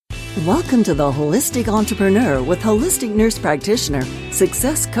Welcome to The Holistic Entrepreneur with holistic nurse practitioner,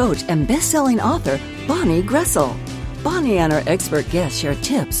 success coach, and best-selling author, Bonnie Groessl. Bonnie and her expert guests share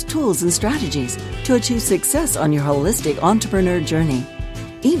tips, tools, and strategies to achieve success on your holistic entrepreneur journey.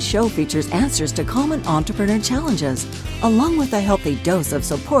 Each show features answers to common entrepreneur challenges, along with a healthy dose of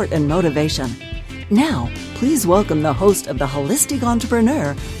support and motivation. Now, please welcome the host of The Holistic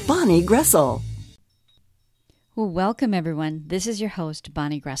Entrepreneur, Bonnie Groessl. Well, welcome everyone. This is your host,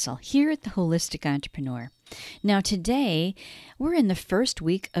 Bonnie Groessl, here at The Holistic Entrepreneur. Now today, we're in the first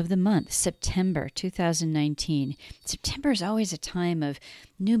week of the month, September 2019. September is always a time of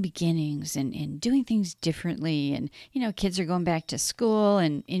new beginnings and doing things differently. And, kids are going back to school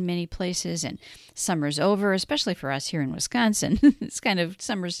and in many places, and summer's over, especially for us here in Wisconsin. It's kind of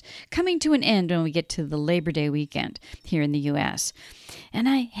summer's coming to an end when we get to the Labor Day weekend here in the U.S. And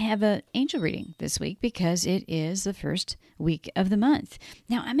I have an angel reading this week because it is the first week of the month.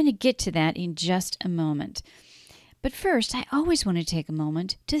 Now, I'm going to get to that in just a moment. But first, I always want to take a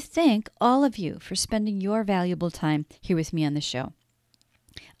moment to thank all of you for spending your valuable time here with me on the show.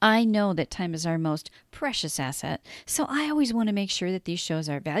 I know that time is our most precious asset, so I always want to make sure that these shows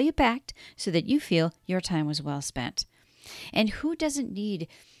are value-packed so that you feel your time was well spent. And who doesn't need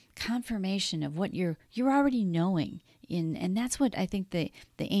confirmation of what you're already knowing? And that's what I think the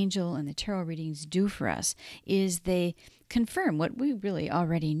angel and the tarot readings do for us, is they confirm what we really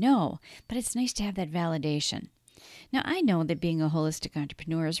already know. But it's nice to have that validation. Now, I know that being a holistic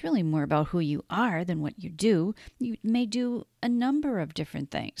entrepreneur is really more about who you are than what you do. You may do a number of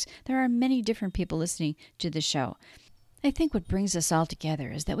different things. There are many different people listening to the show. I think what brings us all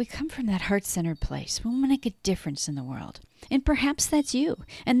together is that we come from that heart-centered place. We want to make a difference in the world. And perhaps that's you.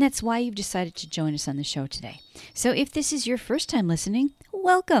 And that's why you've decided to join us on the show today. So if this is your first time listening,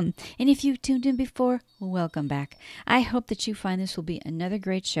 welcome. And if you've tuned in before, welcome back. I hope that you find this will be another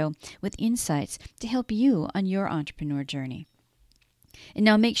great show with insights to help you on your entrepreneur journey. And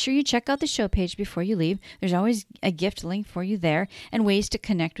now make sure you check out the show page before you leave. There's always a gift link for you there and ways to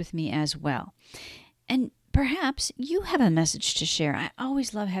connect with me as well. And perhaps you have a message to share. I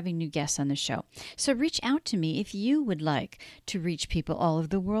always love having new guests on the show. So reach out to me if you would like to reach people all over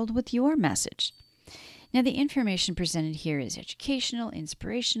the world with your message. Now, the information presented here is educational,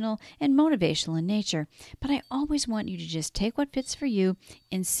 inspirational, and motivational in nature, but I always want you to just take what fits for you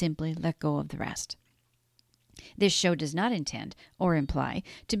and simply let go of the rest. This show does not intend or imply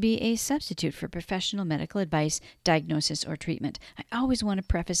to be a substitute for professional medical advice, diagnosis, or treatment. I always want to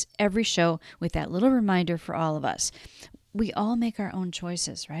preface every show with that little reminder for all of us. We all make our own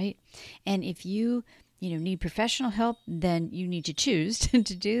choices, right? And if you need professional help, then you need to choose to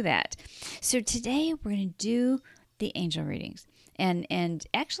do that. So today we're going to do the angel readings. And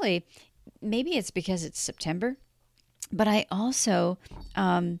actually, maybe it's because it's September, but I also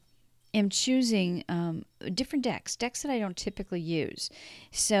am choosing different decks that I don't typically use.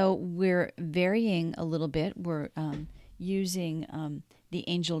 So we're varying a little bit. We're using the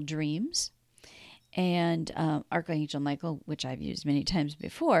Angel Dreams and Archangel Michael, which I've used many times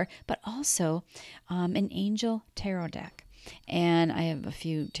before, but also an Angel Tarot deck. And I have a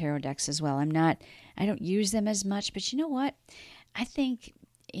few tarot decks as well. I don't use them as much, but you know what? I think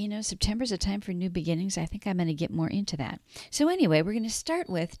September's a time for new beginnings. I think I'm going to get more into that. So anyway, we're going to start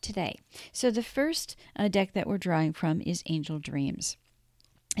with today. So the first deck that we're drawing from is Angel Dreams.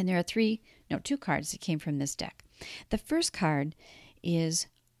 And there are two cards that came from this deck. The first card is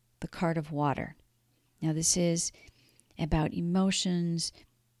the card of water. Now this is about emotions,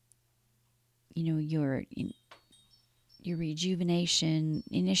 your rejuvenation,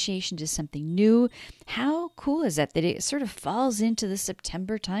 initiation to something new. How cool is that it sort of falls into the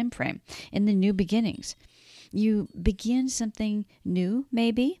September time frame in the new beginnings? You begin something new,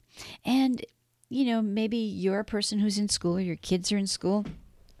 maybe, and maybe you're a person who's in school or your kids are in school.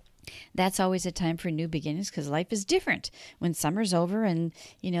 That's always a time for new beginnings because life is different when summer's over and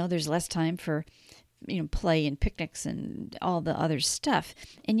there's less time for play and picnics and all the other stuff,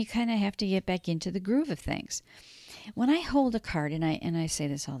 and you kind of have to get back into the groove of things. When I hold a card, and I say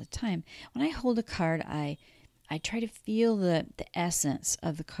this all the time, when I hold a card, I try to feel the essence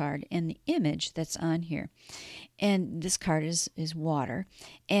of the card and the image that's on here. And this card is water,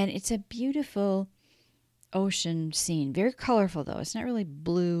 and it's a beautiful ocean scene. Very colorful, though. It's not really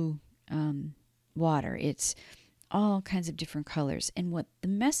blue water. It's all kinds of different colors. And what the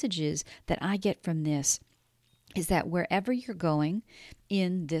message is that I get from this is that wherever you're going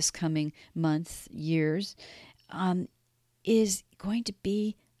in this coming month, years, is going to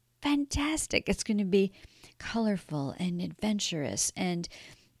be fantastic. It's going to be colorful and adventurous and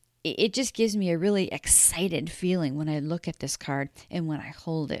it just gives me a really excited feeling when I look at this card and when I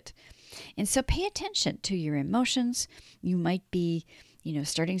hold it. And so pay attention to your emotions. You might be,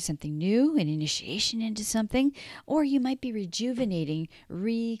 starting something new, an initiation into something, or you might be rejuvenating,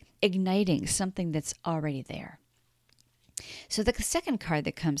 reigniting something that's already there. So the second card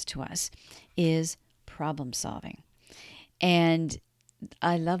that comes to us is problem solving. And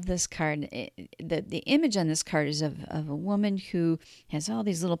I love this card. The image on this card is of a woman who has all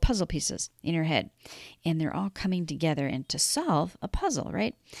these little puzzle pieces in her head, and they're all coming together and to solve a puzzle,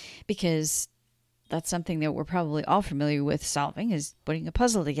 right? Because that's something that we're probably all familiar with solving, is putting a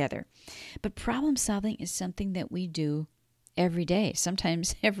puzzle together. But problem solving is something that we do every day,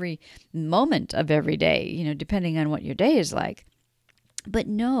 sometimes every moment of every day, depending on what your day is like. But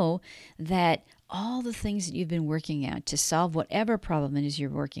know that all the things that you've been working on to solve whatever problem it is you're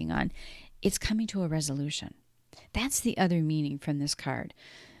working on, it's coming to a resolution. That's the other meaning from this card.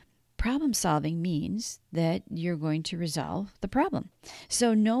 Problem solving means that you're going to resolve the problem.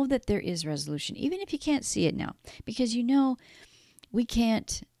 So know that there is resolution, even if you can't see it now, because we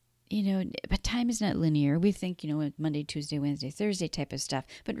can't, but time is not linear. We think, Monday, Tuesday, Wednesday, Thursday type of stuff,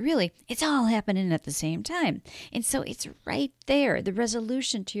 but really it's all happening at the same time. And so it's right there. The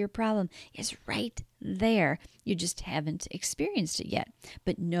resolution to your problem is right there. You just haven't experienced it yet,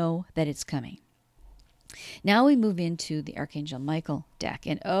 but know that it's coming. Now we move into the Archangel Michael deck.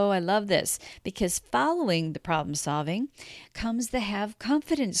 And I love this because following the problem solving comes the Have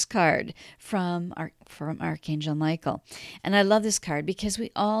Confidence card from Archangel Michael. And I love this card because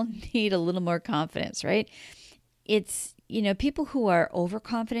we all need a little more confidence, right? It's, people who are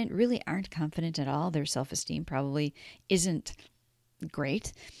overconfident really aren't confident at all. Their self-esteem probably isn't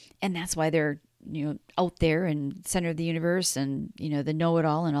great. And that's why they're out there and center of the universe and, the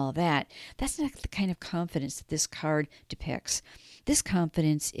know-it-all and all of that. That's not the kind of confidence that this card depicts. This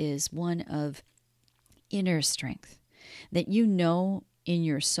confidence is one of inner strength, that in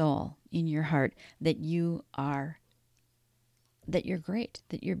your soul, in your heart, that you're great,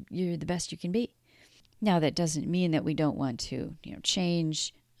 that you're the best you can be. Now, that doesn't mean that we don't want to,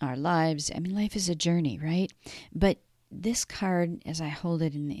 change our lives. I mean, life is a journey, right? But this card, as I hold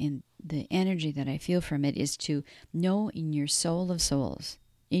it in the energy that I feel from it, is to know in your soul of souls,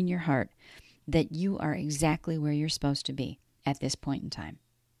 in your heart, that you are exactly where you're supposed to be at this point in time.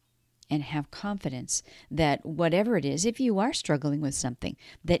 And have confidence that whatever it is, if you are struggling with something,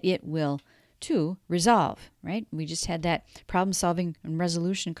 that it will too resolve, right? We just had that problem solving and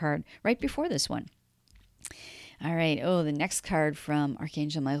resolution card right before this one. All right. The next card from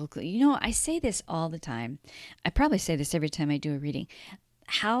Archangel Michael. I say this all the time. I probably say this every time I do a reading.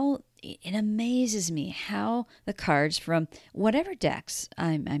 How it amazes me how the cards from whatever decks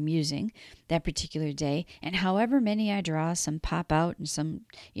I'm using that particular day, and however many I draw, some pop out and some,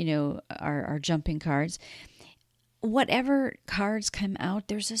 are jumping cards. Whatever cards come out,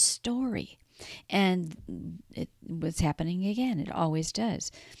 there's a story. And it was happening again. It always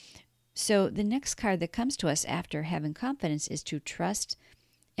does. So the next card that comes to us after having confidence is to trust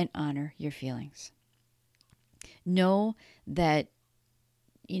and honor your feelings. Know that,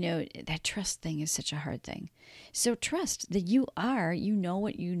 that trust thing is such a hard thing. So trust that you know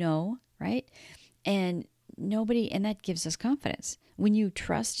what you know, right? And that gives us confidence when you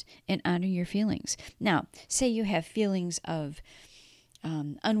trust and honor your feelings. Now, say you have feelings of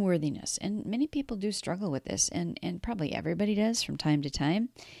unworthiness, and many people do struggle with this, and probably everybody does from time to time.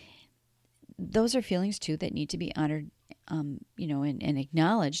 Those are feelings too that need to be honored, and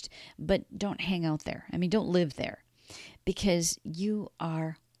acknowledged, but don't hang out there. I mean, don't live there, because you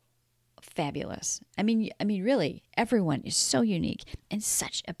are fabulous. I mean, really, everyone is so unique and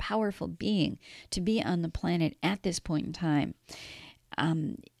such a powerful being to be on the planet at this point in time.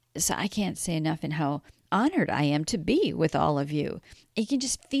 So I can't say enough in how honored I am to be with all of you. You can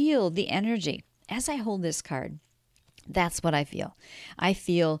just feel the energy as I hold this card. That's what I feel. I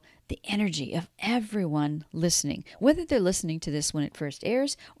feel the energy of everyone listening, whether they're listening to this when it first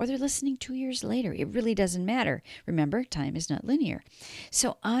airs or they're listening 2 years later. It really doesn't matter. Remember, time is not linear.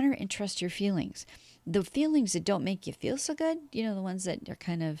 So honor and trust your feelings. The feelings that don't make you feel so good, the ones that are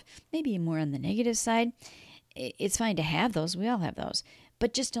kind of maybe more on the negative side, it's fine to have those. We all have those.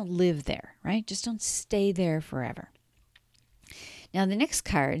 But just don't live there, right? Just don't stay there forever. Now, the next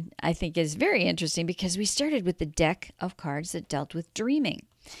card I think is very interesting because we started with the deck of cards that dealt with dreaming.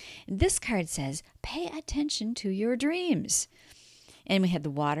 And this card says, pay attention to your dreams. And we had the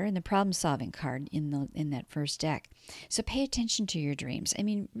water and the problem-solving card in that first deck. So pay attention to your dreams. I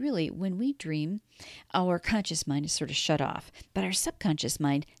mean, really, when we dream, our conscious mind is sort of shut off, but our subconscious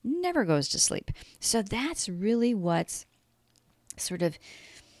mind never goes to sleep. So that's really what's sort of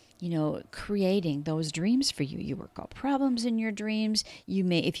creating those dreams for you. You work out problems in your dreams. You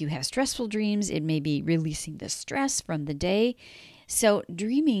may, if you have stressful dreams, it may be releasing the stress from the day. So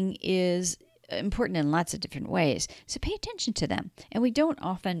dreaming is important in lots of different ways. So pay attention to them. And we don't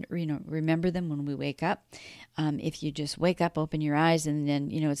often, remember them when we wake up. If you just wake up, open your eyes, and then,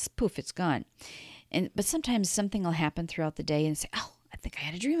 it's poof, it's gone. But sometimes something will happen throughout the day and say, oh, I think I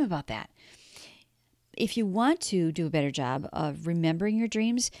had a dream about that. If you want to do a better job of remembering your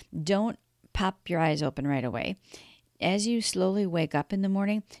dreams, don't pop your eyes open right away. As you slowly wake up in the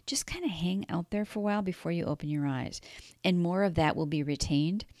morning, just kind of hang out there for a while before you open your eyes. And more of that will be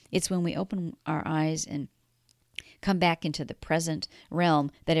retained. It's when we open our eyes and come back into the present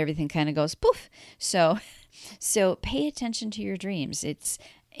realm that everything kind of goes poof. So pay attention to your dreams. It's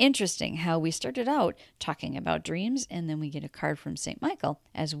interesting how we started out talking about dreams, and then we get a card from St. Michael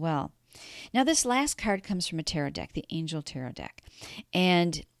as well. Now, this last card comes from a tarot deck, the Angel Tarot deck.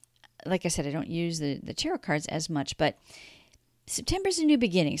 And like I said, I don't use the tarot cards as much, but September's a new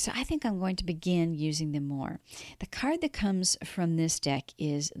beginning, so I think I'm going to begin using them more. The card that comes from this deck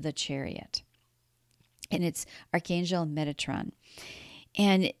is the Chariot, and it's Archangel Metatron.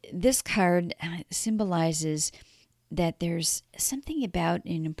 And this card symbolizes that there's something about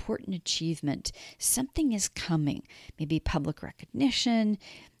an important achievement. Something is coming, maybe public recognition.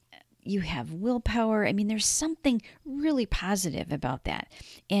 You have willpower. I mean, there's something really positive about that,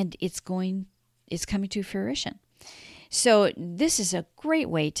 and it's coming to fruition. So this is a great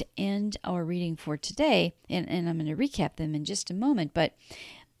way to end our reading for today, and I'm going to recap them in just a moment. But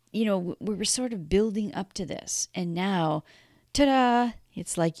we were sort of building up to this, and now, ta-da!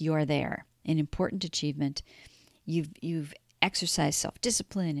 It's like you're there. An important achievement. You've exercised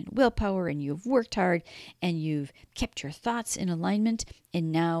self-discipline and willpower, and you've worked hard, and you've kept your thoughts in alignment,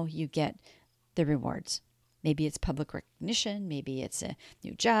 and now you get the rewards. Maybe it's public recognition, maybe it's a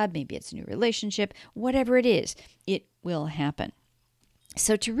new job, maybe it's a new relationship, whatever it is, it will happen.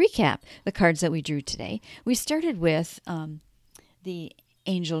 So to recap the cards that we drew today, we started with the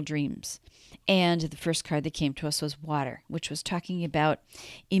Angel Dreams. And the first card that came to us was Water, which was talking about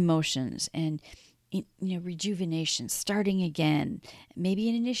emotions and rejuvenation, starting again, maybe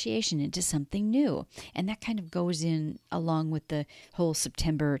an initiation into something new. And that kind of goes in along with the whole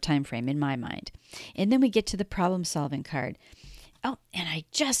September timeframe in my mind. And then we get to the problem-solving card. Oh, and I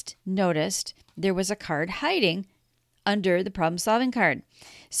just noticed there was a card hiding under the problem-solving card.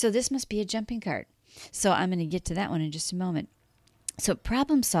 So this must be a jumping card. So I'm going to get to that one in just a moment. So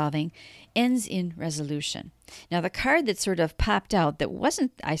problem solving ends in resolution. Now, the card that sort of popped out that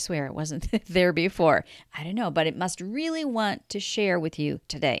wasn't, I swear it wasn't there before, I don't know, but it must really want to share with you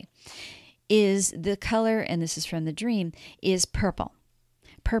today, is the color, and this is from the dream, is purple.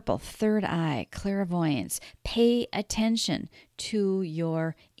 Purple, third eye, clairvoyance. Pay attention to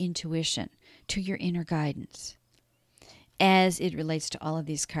your intuition, to your inner guidance. As it relates to all of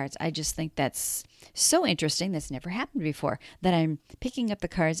these cards, I just think that's so interesting. That's never happened before, that I'm picking up the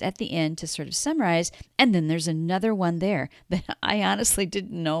cards at the end to sort of summarize, and then there's another one there that I honestly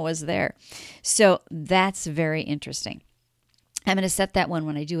didn't know was there. So that's very interesting. I'm going to set that one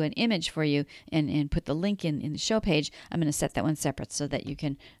when I do an image for you and put the link in the show page. I'm going to set that one separate so that you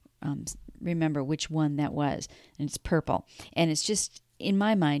can remember which one that was. And it's purple. And it's just, in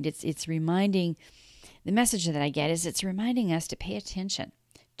my mind, it's reminding... The message that I get is it's reminding us to pay attention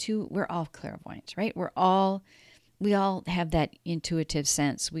to, we're all clairvoyant, right? We all have that intuitive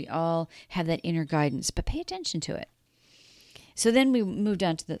sense. We all have that inner guidance, but pay attention to it. So then we moved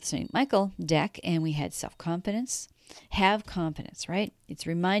on to the St. Michael deck, and we had self-confidence. Have confidence, right? It's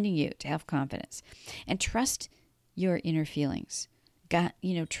reminding you to have confidence and trust your inner feelings.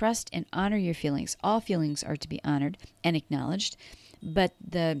 Trust and honor your feelings. All feelings are to be honored and acknowledged, but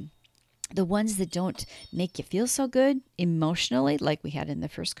the ones that don't make you feel so good emotionally, like we had in the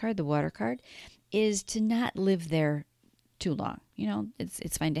first card, the Water card, is to not live there too long.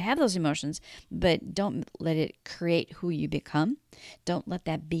 It's fine to have those emotions, but don't let it create who you become. Don't let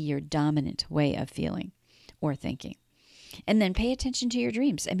that be your dominant way of feeling or thinking. And then pay attention to your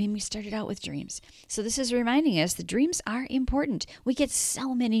dreams. I mean, we started out with dreams. So this is reminding us that dreams are important. We get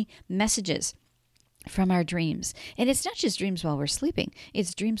so many messages from our dreams. And it's not just dreams while we're sleeping.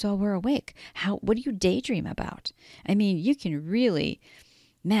 It's dreams while we're awake. What do you daydream about? I mean, you can really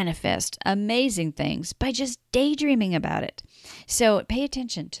manifest amazing things by just daydreaming about it. So pay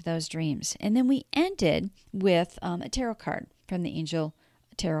attention to those dreams. And then we ended with a tarot card from the Angel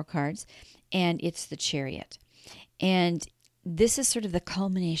Tarot cards, and it's the Chariot. And this is sort of the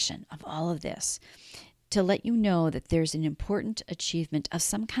culmination of all of this, to let you know that there's an important achievement of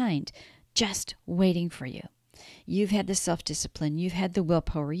some kind just waiting for you. You've had the self-discipline. You've had the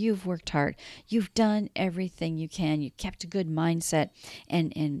willpower. You've worked hard. You've done everything you can. You kept a good mindset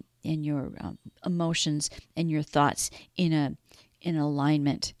and your emotions and your thoughts in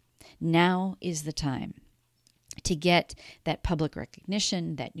alignment. Now is the time to get that public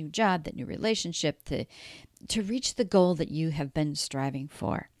recognition, that new job, that new relationship, to reach the goal that you have been striving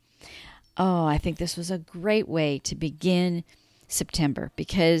for. Oh, I think this was a great way to begin September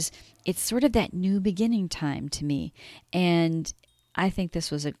because it's sort of that new beginning time to me. And I think this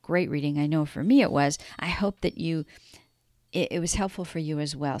was a great reading. I know for me it was. I hope that it was helpful for you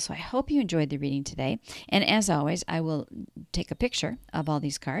as well. So I hope you enjoyed the reading today. And as always, I will take a picture of all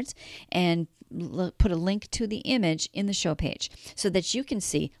these cards and put a link to the image in the show page so that you can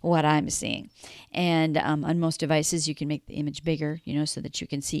see what I'm seeing. And on most devices, you can make the image bigger, so that you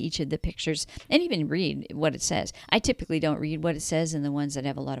can see each of the pictures and even read what it says. I typically don't read what it says in the ones that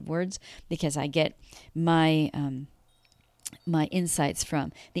have a lot of words because I get my insights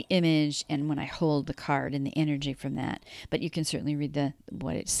from the image and when I hold the card and the energy from that. But you can certainly read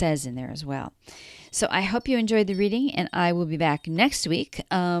what it says in there as well. So I hope you enjoyed the reading, and I will be back next week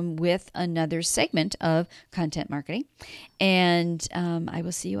with another segment of content marketing. And I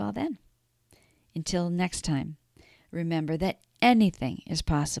will see you all then. Until next time, remember that anything is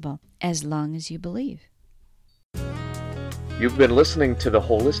possible as long as you believe. You've been listening to The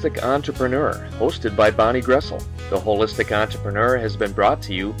Holistic Entrepreneur, hosted by Bonnie Groessl. The Holistic Entrepreneur has been brought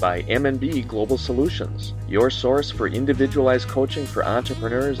to you by M&B Global Solutions, your source for individualized coaching for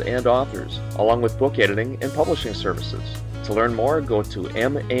entrepreneurs and authors, along with book editing and publishing services. To learn more, go to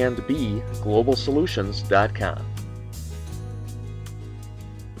mandbglobalsolutions.com.